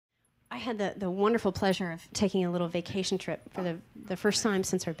I had the wonderful pleasure of taking a little vacation trip for the first time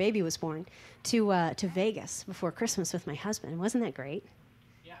since our baby was born to Vegas before Christmas with my husband. Wasn't that great?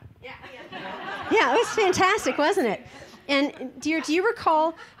 Yeah. Yeah, it was fantastic, wasn't it? And do you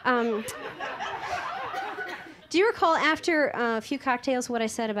recall? Do you recall after a few cocktails what I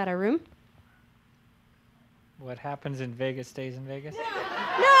said about our room? What happens in Vegas stays in Vegas? No,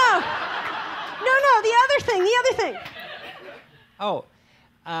 the other thing. Oh,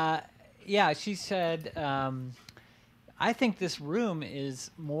 yeah, she said, I think this room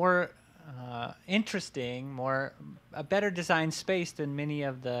is more interesting, a better designed space than many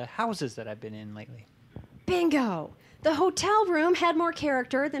of the houses that I've been in lately. Bingo! The hotel room had more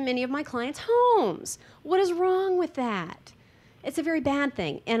character than many of my clients' homes. What is wrong with that? It's a very bad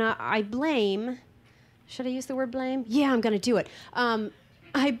thing, and I blame... Should I use the word blame? Yeah, I'm going to do it.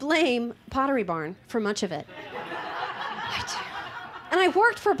 I blame Pottery Barn for much of it. I do. And I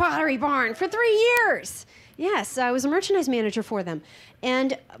worked for Pottery Barn for 3 years. Yes, I was a merchandise manager for them.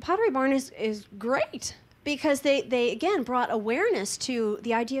 And Pottery Barn is great because they again brought awareness to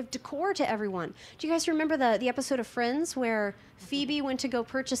the idea of decor to everyone. Do you guys remember the episode of Friends where Phoebe went to go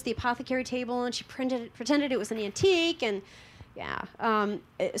purchase the apothecary table and she pretended it was an antique? And yeah,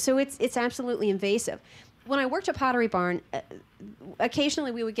 so it's absolutely invasive. When I worked at Pottery Barn,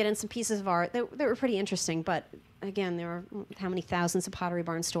 occasionally we would get in some pieces of art that were pretty interesting, but again, there were how many thousands of Pottery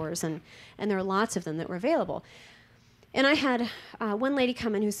Barn stores, and there were lots of them that were available. And I had one lady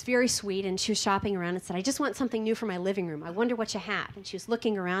come in who's very sweet, and she was shopping around and said, I just want something new for my living room. I wonder what you have. And she was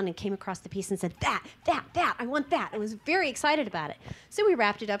looking around and came across the piece and said, that, I want that. I was very excited about it. So we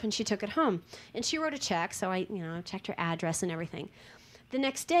wrapped it up and she took it home. And she wrote a check, so I checked her address and everything. The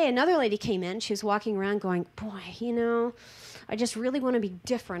next day, another lady came in. She was walking around going, boy, I just really want to be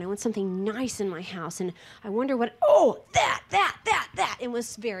different. I want something nice in my house. And I wonder what, that, and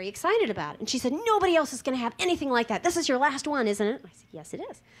was very excited about it. And she said, nobody else is going to have anything like that. This is your last one, isn't it? I said, yes, it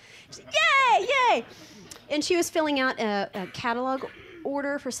is. She said, yay. And she was filling out a catalog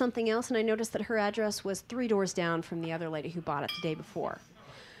order for something else, and I noticed that her address was 3 doors down from the other lady who bought it the day before.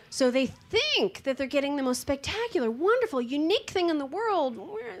 So they think that they're getting the most spectacular, wonderful, unique thing in the world,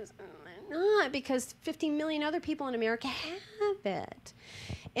 whereas they're not, because 15 million other people in America have it.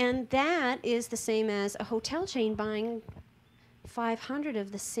 And that is the same as a hotel chain buying 500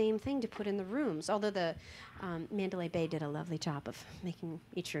 of the same thing to put in the rooms, although the Mandalay Bay did a lovely job of making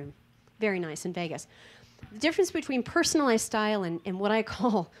each room very nice in Vegas. The difference between personalized style and what I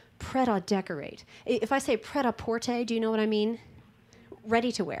call pret-a-decorate. If I say pret-a-porter, do you know what I mean?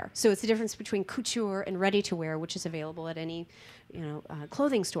 Ready to wear. So it's the difference between couture and ready to wear, which is available at any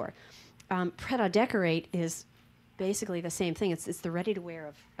clothing store. Pret-a-decorate is basically the same thing. It's the ready to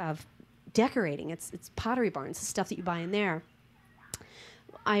wear of decorating. It's Pottery Barns, the stuff that you buy in there.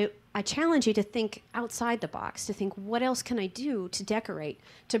 I challenge you to think outside the box, to think, what else can I do to decorate,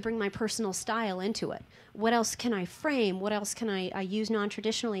 to bring my personal style into it? What else can I frame? What else can I use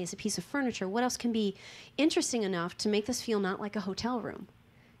non-traditionally as a piece of furniture? What else can be interesting enough to make this feel not like a hotel room?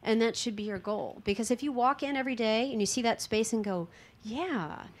 And that should be your goal. Because if you walk in every day and you see that space and go,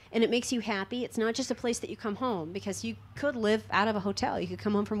 yeah, and it makes you happy, it's not just a place that you come home, because you could live out of a hotel. You could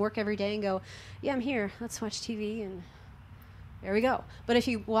come home from work every day and go, yeah, I'm here, let's watch TV, and there we go. But if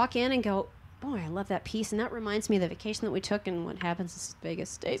you walk in and go, boy, I love that piece, and that reminds me of the vacation that we took, and what happens is Vegas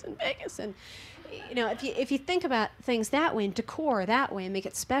stays in Vegas. And if you think about things that way and decor that way and make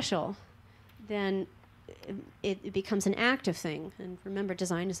it special, then it becomes an active thing. And remember,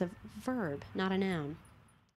 design is a verb, not a noun.